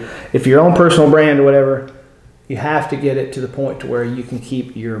get if your own personal brand or whatever, you have to get it to the point to where you can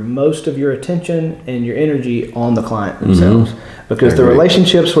keep most of your attention and your energy on the client themselves, because the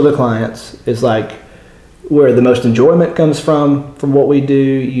relationships with the clients is like where the most enjoyment comes from what we do.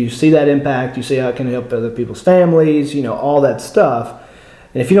 You see that impact, you see how it can help other people's families, all that stuff.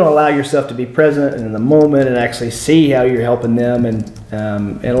 And if you don't allow yourself to be present and in the moment and actually see how you're helping them, and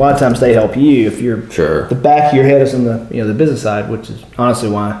a lot of times they help you, if you're the back of your head is on the business side, which is honestly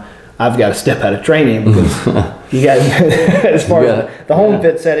why I've got to step out of training, because you got as far as the home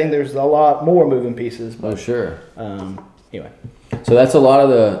fit setting, there's a lot more moving pieces. But, anyway, so that's a lot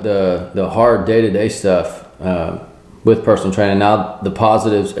of the hard day-to-day stuff with personal training. Now the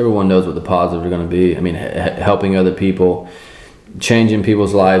positives, everyone knows what the positives are going to be. I mean, helping other people, changing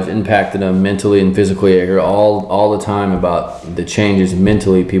people's lives, impacting them mentally and physically. I hear all the time about the changes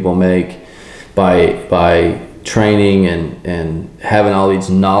mentally people make by training and having all these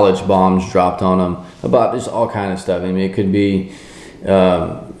knowledge bombs dropped on them about just all kind of stuff. I mean, it could be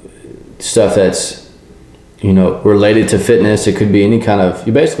stuff that's related to fitness. It could be any kind of,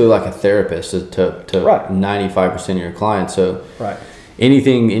 you're basically like a therapist to 95% of your clients. So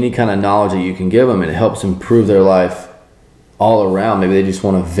any kind of knowledge that you can give them, it helps improve their life all around. Maybe they just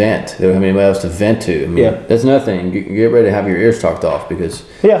want to vent. They don't have anybody else to vent to. I mean, that's nothing. Get ready to have your ears talked off, because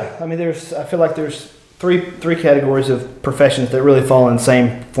I mean, I feel like there's three categories of professions that really fall in the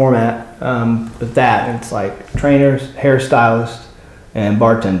same format with that. And it's like trainers, hairstylists, and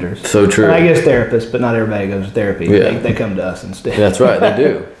bartenders. So true. And I guess therapists, but not everybody goes to therapy. They come to us instead. That's right, they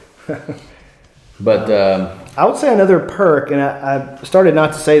do. But I would say another perk, and I started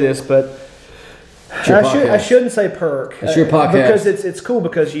not to say this, but I shouldn't say perk. It's your podcast. Because it's cool,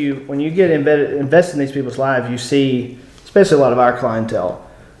 because when you get invested in these people's lives, you see, especially a lot of our clientele,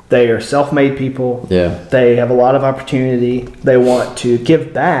 they are self-made people. Yeah. They have a lot of opportunity. They want to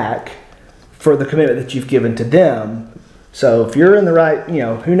give back for the commitment that you've given to them. So if you're in the right,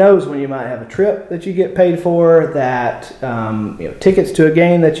 who knows when you might have a trip that you get paid for, that tickets to a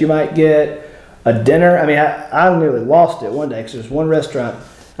game that you might get, a dinner. I mean, I nearly lost it one day because there's one restaurant.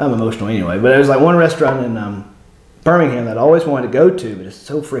 I'm emotional anyway, but there was like one restaurant in Birmingham that I always wanted to go to, but it's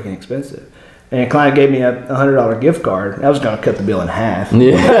so freaking expensive. And a client gave me a $100 gift card. I was going to cut the bill in half.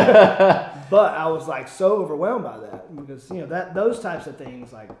 Yeah. But I was like so overwhelmed by that because those types of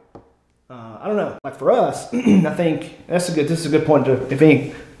things, like I don't know, like for us, I think this is a good point to, if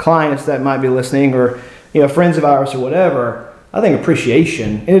any clients that might be listening or friends of ours or whatever. I think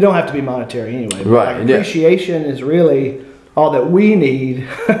appreciation, and it don't have to be monetary anyway. But Right. Like appreciation is really all that we need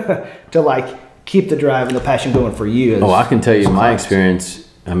to like keep the drive and the passion going for you. I can tell you my experience.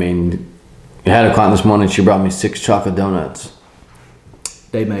 I mean, I had a client this morning. She brought me 6 chocolate donuts.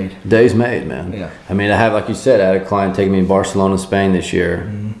 Day made. Days made, man. Yeah. I mean, like you said, I had a client taking me to Barcelona, Spain this year.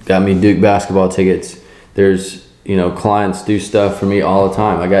 Got me Duke basketball tickets. There's, clients do stuff for me all the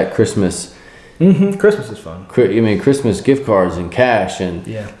time. I got Christmas. Christmas is fun. Christmas gift cards and cash and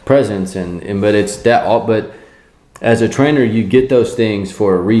presents but it's that all. But as a trainer, you get those things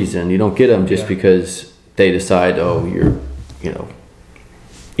for a reason. You don't get them just because they decide, Yeah,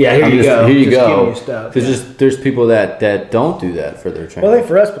 here you go. Here you Just go. giving you stuff. Because there's people that don't do that for their training. Well, I think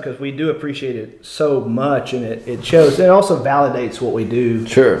for us, because we do appreciate it so much, and it shows. It also validates what we do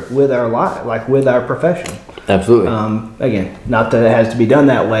with our life, like with our profession. Absolutely. Again, not that it has to be done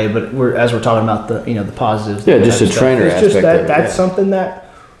that way, but as we're talking about the positives. Yeah, just a trainer it's aspect. Just that's something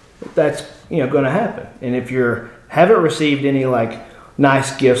that's going to happen. And if you haven't received any like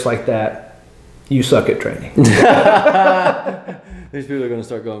nice gifts like that, you suck at training. These people are going to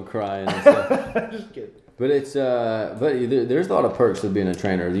start going crying and stuff. Just kidding. But it's there's a lot of perks of being a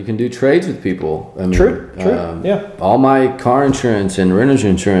trainer. You can do trades with people. I mean, True. Yeah. All my car insurance and renter's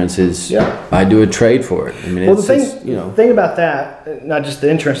insurance is I do a trade for it. I mean, the thing about that, not just the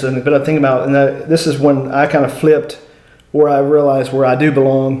insurance thing, but I think about, and this is when I kind of flipped where I realized where I do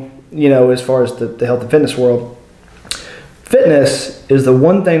belong. As far as the health and fitness world, fitness is the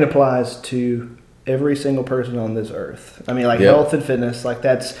one thing that applies to every single person on this earth. I mean, like health and fitness, like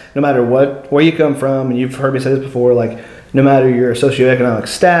that's no matter where you come from, and you've heard me say this before, like no matter your socioeconomic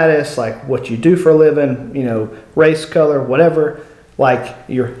status, like what you do for a living, race, color, whatever, like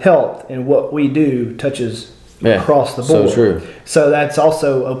your health and what we do touches across the board. So true. So that's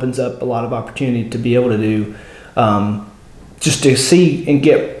also opens up a lot of opportunity to be able to do, just to see and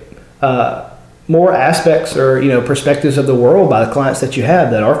get more aspects or perspectives of the world by the clients that you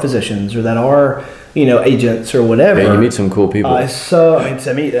have that are physicians or that are agents or whatever. Yeah, you meet some cool people.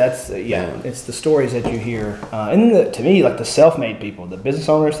 To me that's it's the stories that you hear, and to me, like the self-made people, the business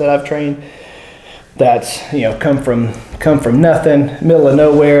owners that I've trained, that's come from nothing, middle of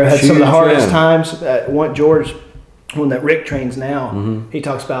nowhere, had some of the hardest times. George, one that Rick trains now, he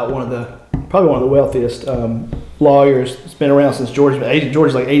talks about probably one of the wealthiest lawyers. It's been around since George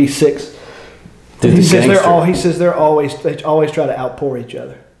is like 86. He says they always try to outpour each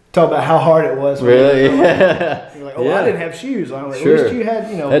other. Talk about how hard it was. Really? You're like, I didn't have shoes. I'm like, at least you had,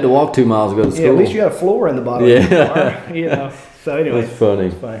 I had to walk 2 miles to go to school. Yeah, at least you had a floor in the bottom of your car. So anyway, that's funny.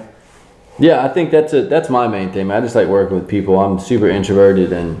 It's funny. Yeah, I think that's my main thing. I just like working with people. I'm super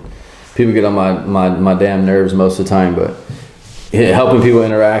introverted, and people get on my damn nerves most of the time. But helping people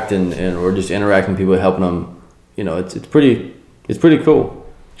interact and or just interacting with people, helping them, it's pretty cool.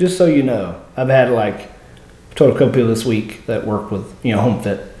 Just so you know, I've had I told a couple people this week that work with Home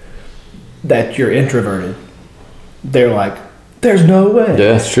Fit that you're introverted. They're like, there's no way.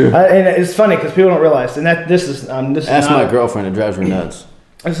 Yeah, that's true. And it's funny because people don't realize, and this is Ask my girlfriend. It drives her nuts.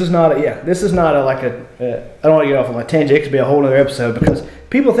 This is not I don't want to get off on my tangent. It could be a whole other episode because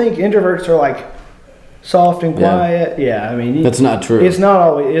people think introverts are like soft and quiet. I mean, that's not true. It's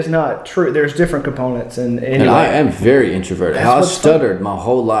not true. There's different components, and I am very introverted. I stuttered my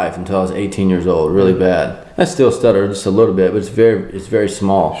whole life until I was 18 years old, really bad. I still stutter just a little bit, but it's very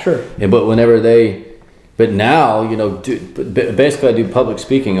small. Sure. But now basically I do public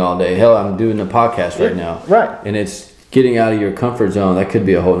speaking all day. Hell, I'm doing a podcast right now. Right. And it's getting out of your comfort zone. That could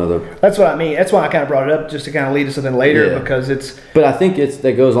be a whole nother. That's what I mean. That's why I kind of brought it up, just to kind of lead to something later because it's. But I think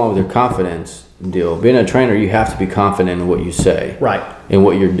that goes along with your confidence deal. Being a trainer, you have to be confident in what you say, right, in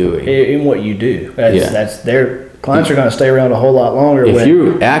what you're doing, in what you do. That's their clients are going to stay around a whole lot longer. If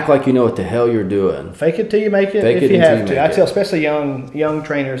you act like you know what the hell you're doing, fake it till you make it. If you have to, I tell especially young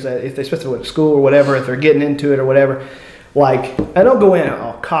trainers that if they especially went to school or whatever, if they're getting into it or whatever, and don't go in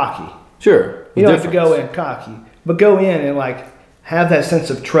all cocky. Sure, you don't have to go in cocky, but go in and have that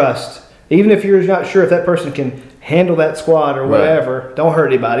sense of trust. Even if you're not sure if that person can handle that squat or whatever, don't hurt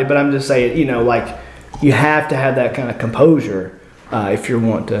anybody. But I'm just saying, you have to have that kind of composure if you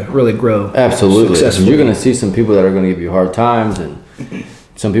want to really grow. Absolutely. Successfully. You're going to see some people that are going to give you hard times, and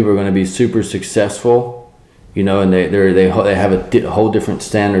some people are going to be super successful, you know, and they have a whole different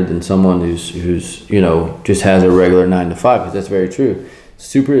standard than someone who's you know, just has a regular 9 to 5, because that's very true.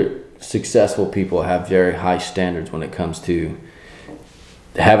 Super successful people have very high standards when it comes to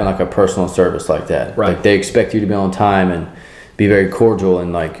having like a personal service like that. Right. Like they expect you to be on time and be very cordial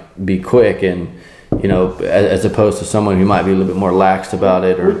and like be quick, and you know, as opposed to someone who might be a little bit more laxed about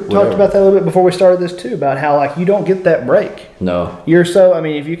it, or we talked about that a little bit before we started this too, about how like you don't get that break. No. You're so, I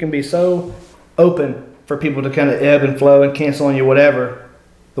mean, if you can be so open for people to kind of ebb and flow and cancel on you, whatever,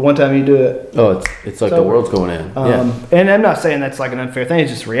 the one time you do it. Oh, it's like the world's going in. Yeah. And I'm not saying that's like an unfair thing.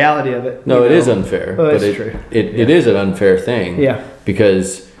 It's just the reality of it. No, it is unfair. Well, but it's true. It is an unfair thing. Yeah.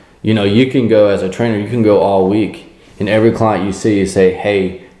 Because, you know, you can go as a trainer, you can go all week, and every client you see, you say,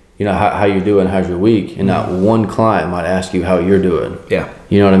 hey, you know, how you doing? How's your week? And not one client might ask you how you're doing. Yeah.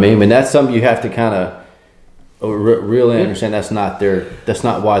 You know what I mean? I mean, that's something you have to kind of really understand. That's not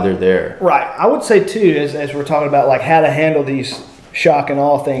why they're there. Right. I would say too, as we're talking about like how to handle these shock and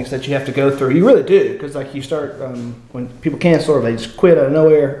awe things that you have to go through, you really do, because like you start when people cancel or they just quit out of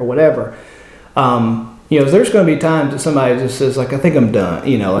nowhere or whatever. You know, there's going to be times that somebody just says like, I think I'm done.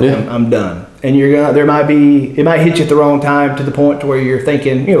 You know, like I'm done, and it might hit you at the wrong time to the point to where you're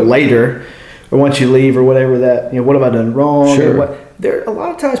thinking, you know, later or once you leave or whatever, that, you know, what have I done wrong? Sure. There a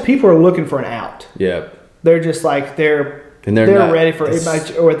lot of times people are looking for an out. Yeah. They're just like they're not ready for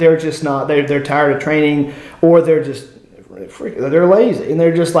it, or they're just not. They're tired of training, or they're just they're lazy, and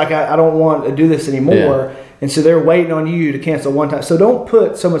they're just like, I don't want to do this anymore. Yeah. And so they're waiting on you to cancel one time. So don't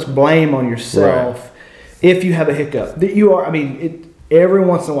put so much blame on yourself if you have a hiccup. That you are. I mean, every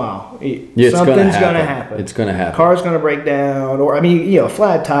once in a while, something's going to happen. It's going to happen. Car's going to break down, or I mean, you know, a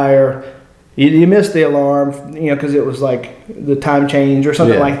flat tire. You missed the alarm, you know, because it was like the time change or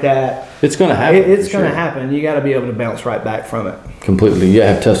something like that. It's going to happen. It's going to happen. You got to be able to bounce right back from it. Completely. You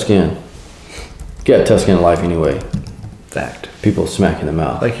have tough skin. You got tough skin in life anyway. Fact. People smack in the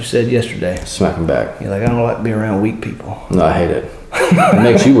mouth. Like you said yesterday. Smack them back. You're like, I don't like to be around weak people. No, I hate it. It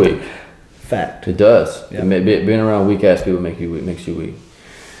makes you weak. Fact. It does. Yep. Being around weak ass people makes you weak.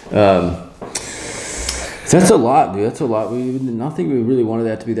 That's a lot, dude. That's a lot. I don't think we really wanted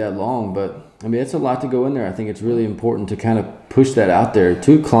that to be that long, but I mean, it's a lot to go in there. I think it's really important to kind of push that out there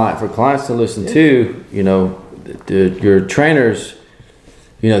for clients to listen to. You know, your trainers,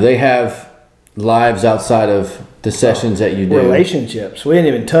 you know, they have lives outside of the sessions that you do. Relationships. We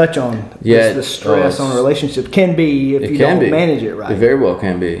didn't even touch on the stress on relationships. Can be if you don't manage it right. It very well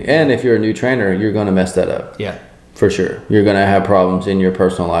can be. And if you're a new trainer, you're going to mess that up. Yeah. For sure. You're going to have problems in your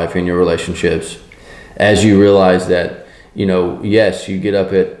personal life, in your relationships, as you realize that, you know, yes, you get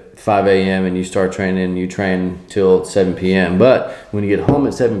up at 5 a.m. and you start training and you train till 7 p.m. But when you get home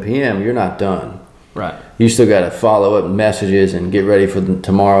at 7 p.m., you're not done. Right. You still got to follow up messages and get ready for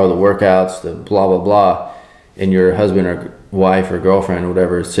tomorrow, the workouts, the blah, blah, blah. And your husband or wife or girlfriend or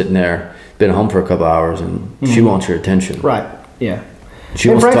whatever is sitting there, been home for a couple hours, and she wants your attention. Right. Yeah. She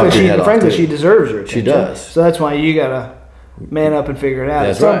wants to talk your head off. Frankly, she deserves your attention. She does. So that's why you got to man up and figure it out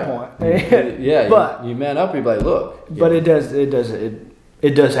at some point. Yeah. But you man up, you're like, look. But it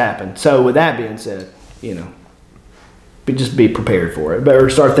does happen. So with that being said, you know, just be prepared for it, or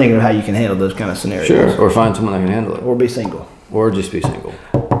start thinking of how you can handle those kind of scenarios. Sure. Or find someone that can handle it. Or be single. Or just be single.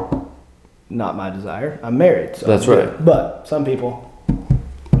 Not my desire. I'm married. So that's right. But some people.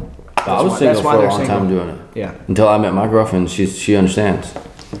 I was single for a long time doing it. Yeah. Until I met my girlfriend. She understands.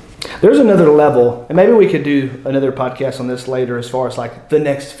 There's another level, and maybe we could do another podcast on this later as far as like the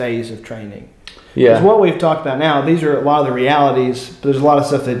next phase of training. Yeah. Because what we've talked about now, these are a lot of the realities, but there's a lot of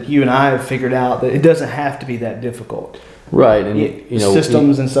stuff that you and I have figured out that it doesn't have to be that difficult. Right, and you know,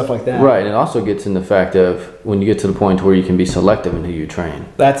 systems and stuff like that. Right, and it also gets in the fact of when you get to the point where you can be selective in who you train.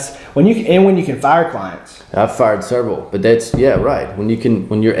 That's when you can fire clients. I've fired several, but that's right.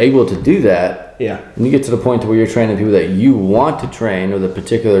 When you're able to do that, when you get to the point where you're training people that you want to train, or the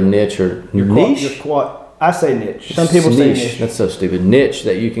particular niche or niche. I say niche. Some people say niche. That's so stupid. Niche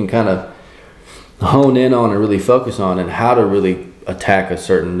that you can kind of hone in on and really focus on, and how to really attack a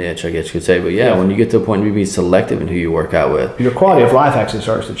certain niche, I guess you could say. But when you get to a point where you be selective in who you work out with, your quality of life actually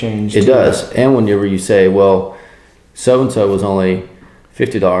starts to change. It does. And whenever you say, well, so and so was only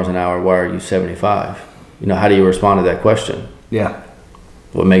 $50 an hour, why are you $75? You know, how do you respond to that question? Yeah.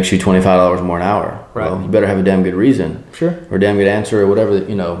 What makes you $25 more an hour? Right. Well, you better have a damn good reason. Sure. Or a damn good answer, or whatever.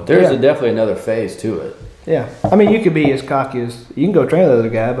 You know, there's definitely another phase to it. Yeah, I mean, you could be as cocky as you can go train the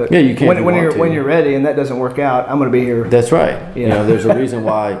other guy, but you can't when you're ready and that doesn't work out, I'm going to be here. That's right. You know, there's a reason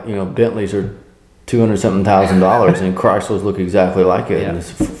why Bentleys are $2 $200,000 and Chrysler's look exactly like it, and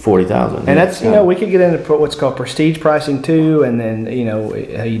it's $40,000. And that's, we could get into what's called prestige pricing too, and then you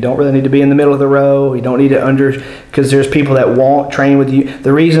don't really need to be in the middle of the row. You don't need to because there's people that won't train with you.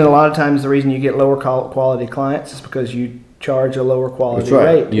 A lot of times the reason you get lower quality clients is because you charge a lower quality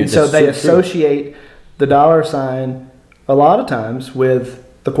rate, and so they associate the dollar sign a lot of times with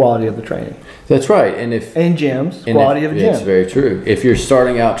the quality of the training. That's right. And gyms, quality of a gym. It's very true. If you're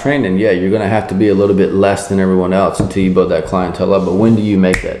starting out training, you're going to have to be a little bit less than everyone else until you build that clientele up. But when do you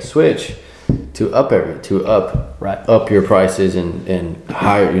make that switch to up your prices and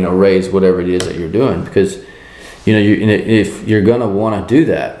higher, raise whatever it is that you're doing? Because if you're going to want to do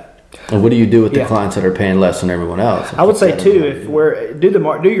that, and what do you do with the clients that are paying less than everyone else? I would say too,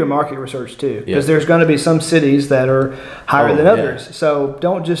 do your market research too, because there's going to be some cities that are higher than others. So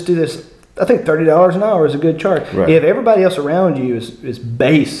don't just do this. I think $30 an hour is a good charge. Right. If everybody else around you is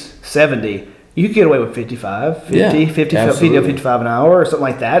base 70, you could get away with 55, 50, 55 an hour or something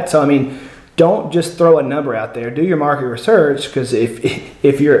like that. So don't just throw a number out there. Do your market research, because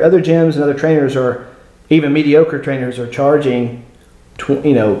if your other gyms and other trainers, or even mediocre trainers, are charging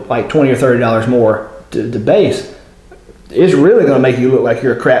like $20 or $30 more to base, it's really going to make you look like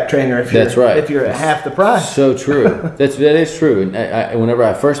you're a crap trainer if you're at half the price. So true. that is true. And whenever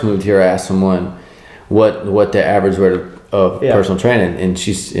I first moved here, I asked someone what the average rate of personal training, and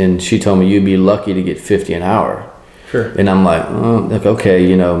she told me you'd be lucky to get $50 an hour. Sure. And I'm like,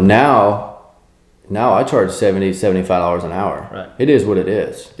 okay, now I charge $70, $75 an hour. Right. It is what it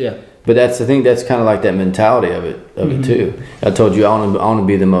is. Yeah. But I think that's kind of like that mentality of it too. I told you I want to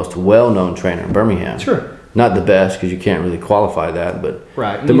be the most well-known trainer in Birmingham. Sure. Not the best, because you can't really qualify that, but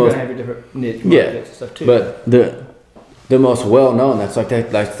right. The most, have your different niche markets and stuff too. But the most well-known, that's like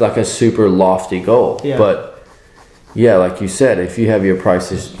a super lofty goal. Yeah. But like you said, if you have your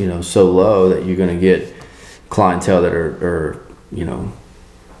prices so low that you're going to get clientele that are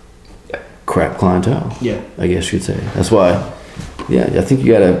crap clientele. Yeah. I guess you'd say. That's why. Yeah, I think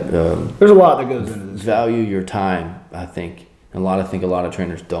you gotta. There's a lot that goes into this. Value your time, I think. And a lot of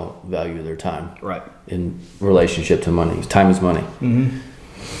trainers don't value their time. Right. In relationship to money, time is money.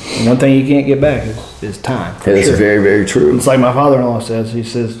 Mm-hmm. One thing you can't get back is time. That's very, very true. It's like my father-in-law says. He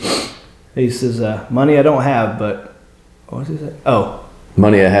says, money I don't have, but what does he say? Oh,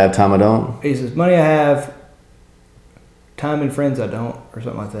 money I have, time I don't. He says, money I have, time and friends I don't, or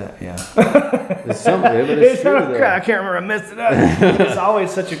something like that. Yeah. It's something, but it's true. I can't remember. I messed it up. It's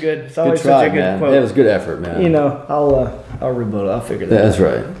always such a good. It's always such a good man. quote. It was good effort, man. I'll rebuttal. I'll figure that out. That's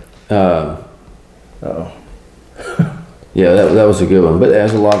right. Yeah, that was a good one. But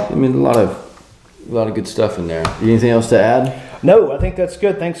there's a lot of good stuff in there. Anything else to add? No, I think that's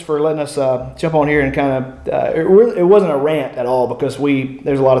good. Thanks for letting us jump on here and kind of. It wasn't a rant at all, because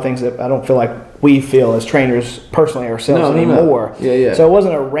there's a lot of things that I don't feel like we feel as trainers personally ourselves anymore. No. Yeah. So it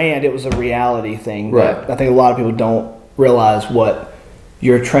wasn't a rant; it was a reality thing. Right. That I think a lot of people don't realize what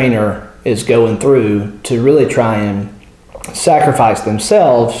your trainer is going through to really try and sacrifice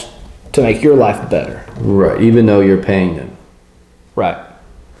themselves to make your life better. Right. Even though you're paying them. Right.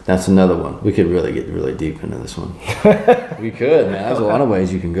 That's another one. We could really get really deep into this one. We could, man. There's a lot of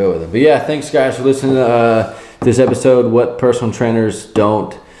ways you can go with it. But yeah, thanks guys for listening to this episode, What Personal Trainers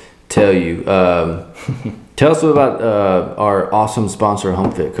Don't Tell You. Tell us about our awesome sponsor,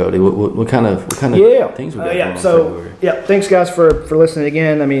 HomeFit, Cody. What kind of things we got going on in February? Thanks guys for listening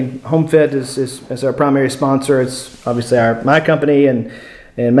again. HomeFit is our primary sponsor. It's obviously my company, and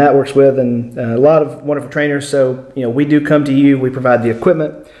Matt works with, and a lot of wonderful trainers. So, we do come to you. We provide the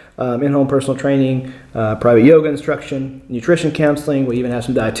equipment, in-home personal training, private yoga instruction, nutrition counseling. We even have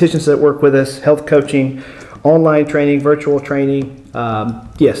some dietitians that work with us, health coaching, online training, virtual training.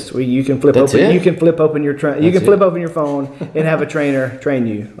 Yes, you can flip open. You can flip open your flip open your phone and have a trainer train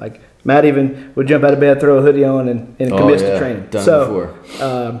you. Like Matt even would jump out of bed, throw a hoodie on, and commit to training. Before.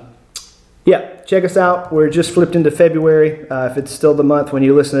 Check us out. We're just flipped into February. If it's still the month when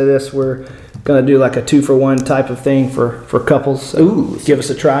you listen to this, we're going to do like a 2-for-1 type of thing for couples. So ooh, give us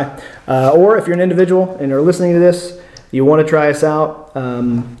a try. Or if you're an individual and are listening to this, you want to try us out,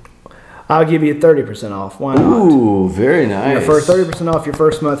 I'll give you 30% off. Why not? Ooh, very nice. For 30% off your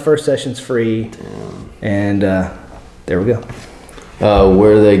first month, first session's free. Damn. And there we go.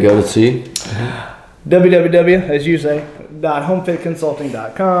 Where do they go to see? www, as you say,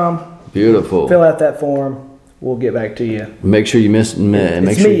 .homefitconsulting.com. Beautiful. Fill out that form. We'll get back to you. Make sure you miss.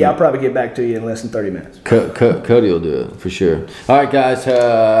 I'll probably get back to you in less than 30 minutes. Cody will do it for sure. All right, guys.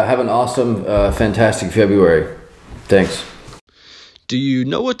 Have an awesome, fantastic February. Thanks. Do you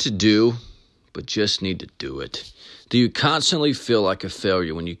know what to do but just need to do it? Do you constantly feel like a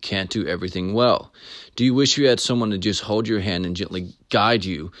failure when you can't do everything well? Do you wish you had someone to just hold your hand and gently guide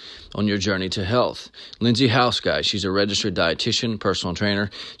you on your journey to health? Lindsay House, guys, she's a registered dietitian, personal trainer.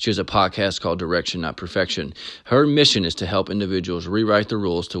 She has a podcast called Direction, Not Perfection. Her mission is to help individuals rewrite the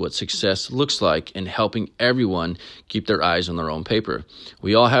rules to what success looks like and helping everyone keep their eyes on their own paper.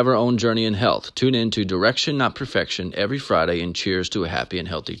 We all have our own journey in health. Tune in to Direction, Not Perfection every Friday, and cheers to a happy and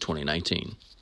healthy 2019.